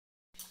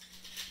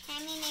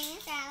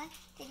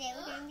Today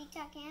we're going to be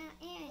talking about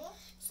aliens.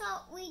 So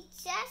we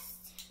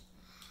just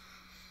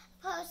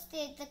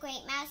posted The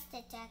Great Mouse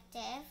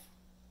Detective.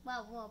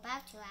 Well, we're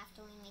about to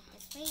after we make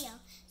this video.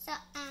 So,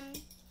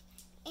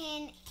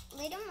 in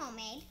Little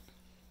Mermaid,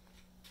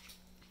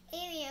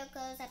 Ariel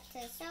goes up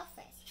to the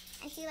surface,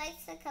 and she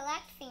likes to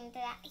collect things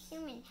that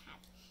humans have.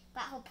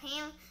 But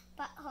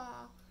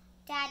her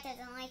dad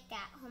doesn't like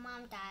that. Her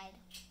mom died.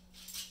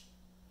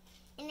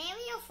 And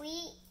Ariel 3,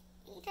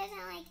 he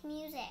doesn't like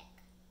music.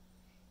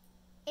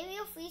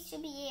 Ariel 3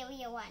 should be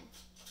Ariel 1.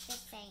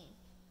 Just saying.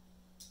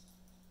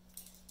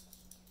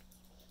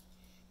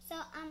 So,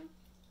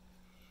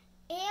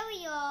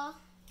 Ariel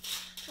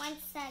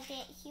wants to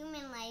get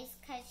human lives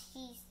because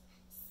she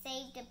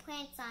saved the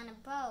plants on a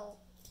boat,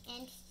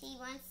 and she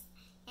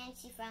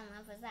fell in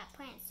love with that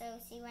plant, so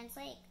she wants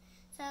Lake.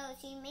 So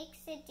she makes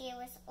a deal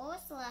with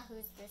Ursula,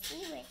 who's the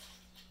sea witch,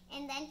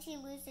 and then she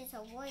loses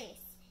her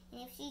voice.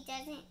 And if she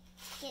doesn't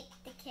get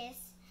the kiss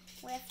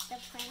with the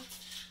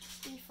prince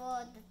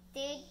before the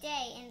third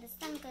day and the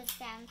sun goes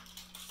down,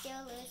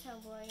 she'll lose her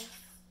voice.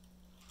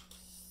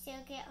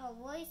 She'll get her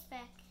voice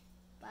back,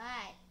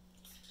 but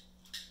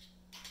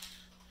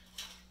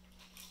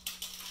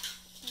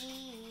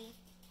she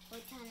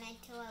will turn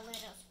into a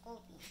little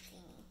scorpion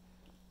thingy.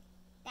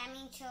 That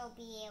means she'll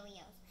be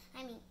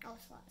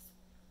Ursula's.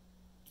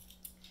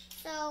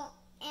 So,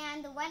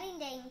 and the wedding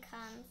day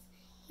comes.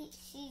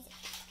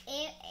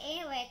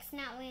 Eric's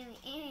not marrying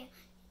Ariel.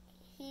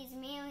 He's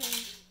marrying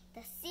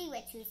the sea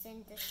witch who's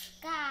in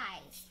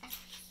disguise as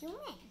a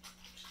human.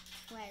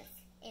 Was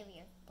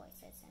Ariel's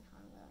voices and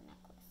her little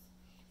necklace.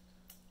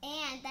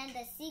 And then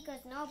the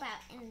seagulls know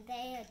about it, and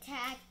they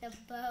attack the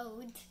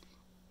boat.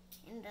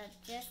 And that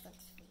just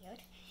looks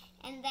weird.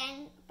 And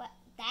then,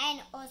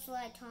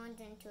 Ursula turns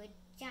into a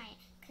giant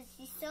because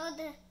she saw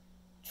the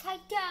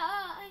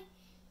Triton.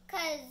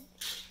 Because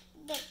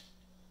the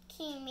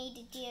king made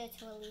a deal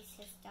to release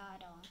his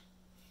daughter.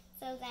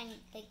 So then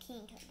the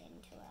king turned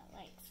into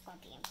a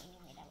scorpion thing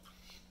and whatever.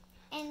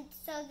 And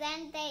so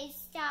then they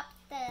stopped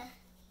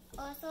the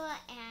Ursula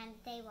and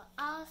they were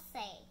all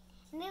saved.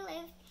 And they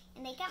lived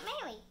and they got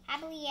married.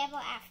 Happily ever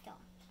after.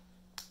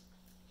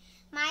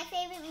 My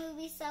favorite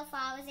movie so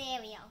far was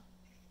Ariel.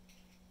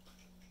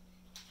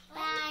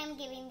 But I'm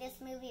giving this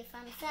movie a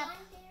thumbs up.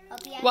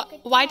 Hope you have a good day.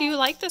 Why do you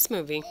like this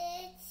movie?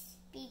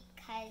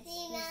 Because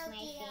she's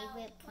my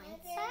favorite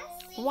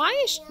princess.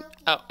 Why is she...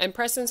 Oh, and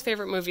Preston's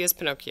favorite movie is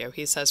Pinocchio,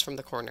 he says from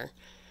the corner.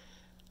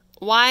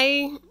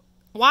 Why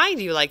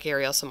do you like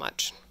Ariel so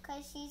much?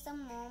 Because she's a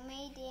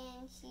mermaid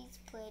and she's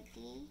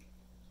pretty.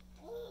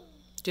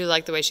 Do you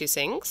like the way she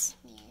sings?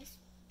 Yes.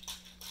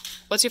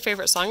 What's your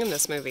favorite song in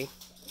this movie?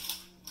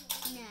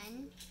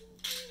 None.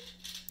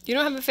 You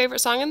don't have a favorite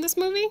song in this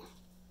movie?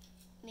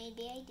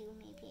 Maybe I do,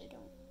 maybe I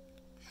don't.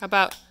 How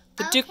about...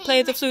 The Duke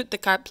play the flute, the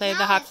carp play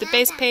the harp, the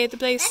bass play the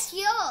bass. That's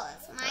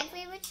yours. My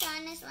favorite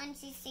song is when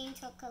she sings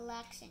her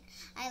collection.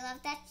 I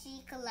love that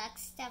she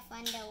collects stuff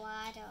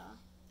underwater.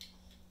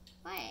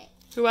 What?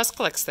 Who else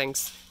collects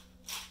things?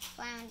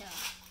 Flounder.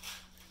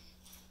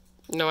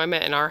 No, I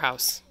meant in our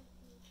house.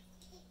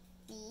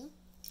 Me?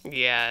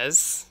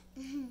 Yes.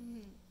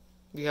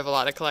 You have a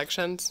lot of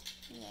collections?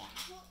 Yeah.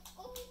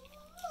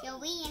 So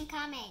we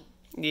incoming.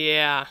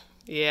 Yeah.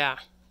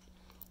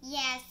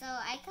 Yeah, so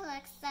I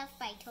collect stuff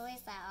by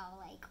toys that are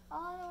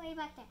all the way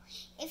back there.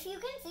 If you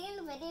can see in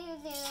the video,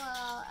 there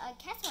are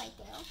cats right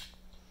there.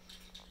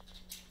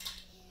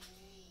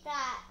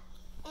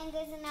 And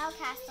there's an owl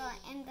castle,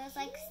 and there's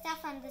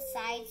stuff on the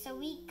side, so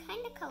we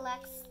kind of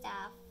collect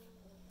stuff.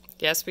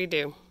 Yes, we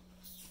do.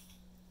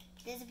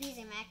 There's a piece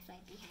of Max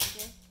right behind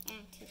you,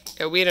 and two cats.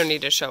 Yeah, we don't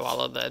need to show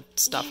all of the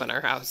stuff in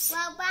our house.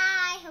 Well,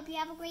 bye. Hope you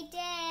have a great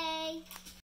day.